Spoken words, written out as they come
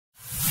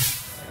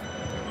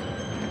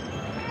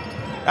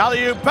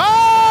Alley-oop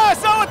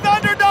pass! Oh, a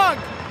thunder dunk!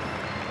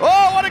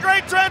 Oh, what a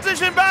great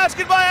transition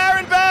basket by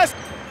Aaron Best!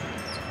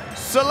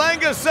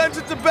 Salenga sends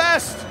it to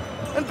Best,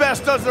 and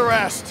Best does the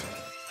rest.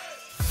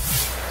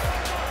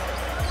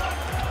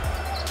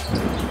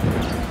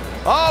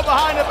 Oh,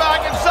 behind the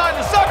back, inside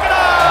the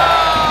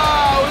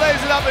Sakana! Who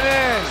lays it up and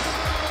in.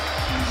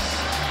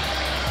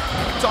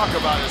 Talk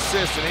about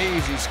assists and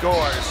easy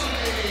scores.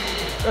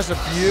 That's a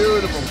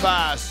beautiful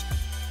pass.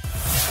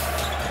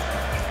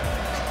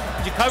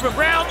 Kelvin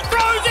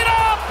throws it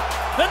up!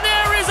 And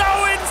there is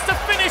Owens to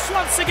finish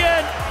once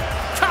again.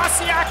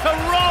 Karsiyaka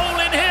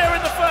rolling here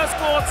in the first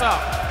quarter.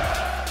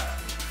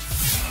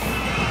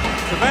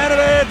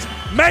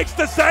 Savanovic makes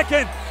the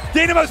second.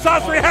 Dinamo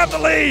Sassari have the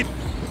lead.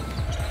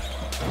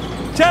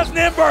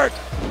 Chesnimberg,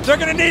 they're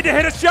going to need to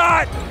hit a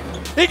shot.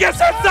 He gets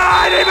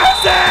inside, he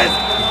misses!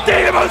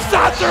 Dinamo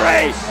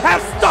Sassari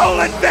has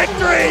stolen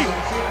victory!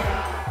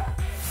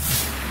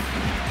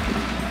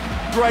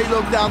 Great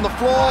look down the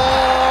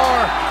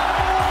floor.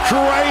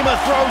 Kramer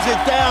throws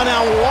it down,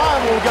 and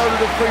one will go to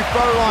the free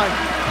throw line.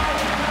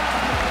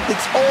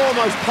 It's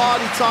almost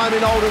party time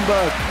in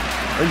Oldenburg.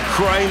 And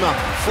Kramer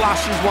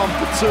flashes one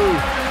for two.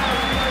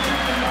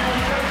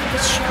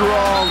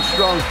 Strong,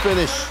 strong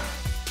finish.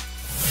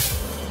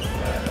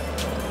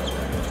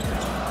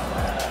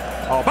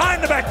 Oh,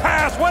 behind the back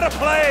pass, what a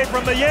play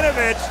from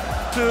Miljenovic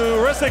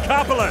to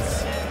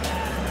Risikopoulos.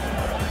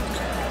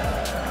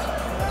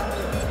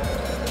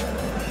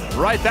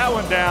 Write that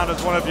one down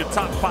as one of your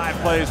top 5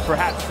 plays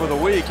perhaps for the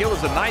week. It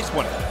was a nice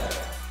one.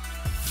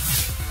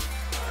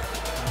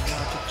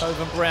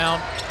 Kelvin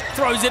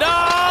throws it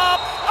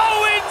up.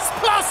 Owens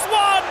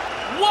 +1.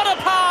 What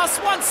a pass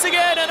once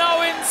again, and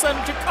Owens and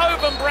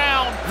Kelvin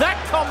Brown.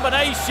 That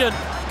combination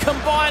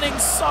combining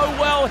so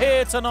well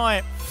here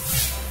tonight.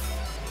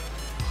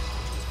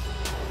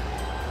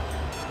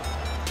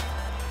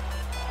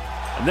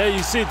 And there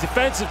you see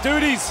defensive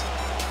duties,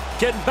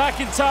 getting back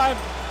in time,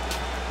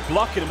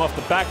 blocking him off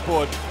the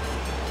backboard,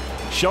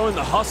 showing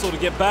the hustle to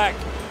get back,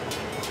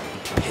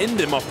 pinned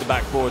him off the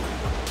backboard.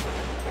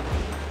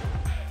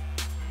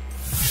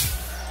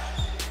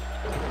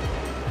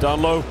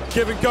 Down low,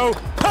 give and go,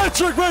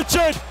 Patrick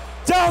Richard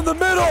down the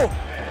middle.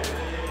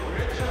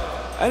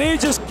 And he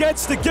just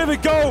gets the give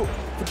and go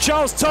from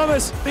Charles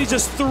Thomas. He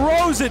just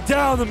throws it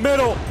down the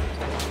middle.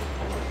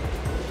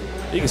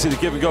 You can see the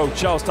give and go,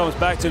 Charles Thomas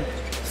back to him,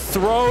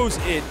 throws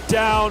it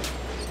down.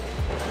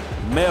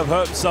 May have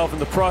hurt himself in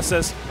the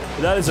process,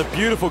 but that is a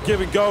beautiful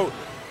give and go.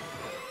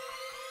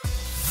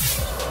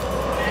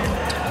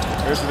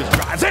 Birčević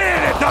drives in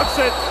and dunks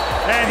it,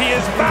 and he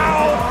is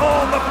fouled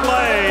on the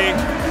play.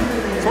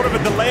 Sort of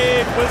a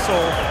delayed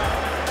whistle,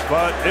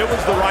 but it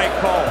was the right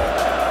call.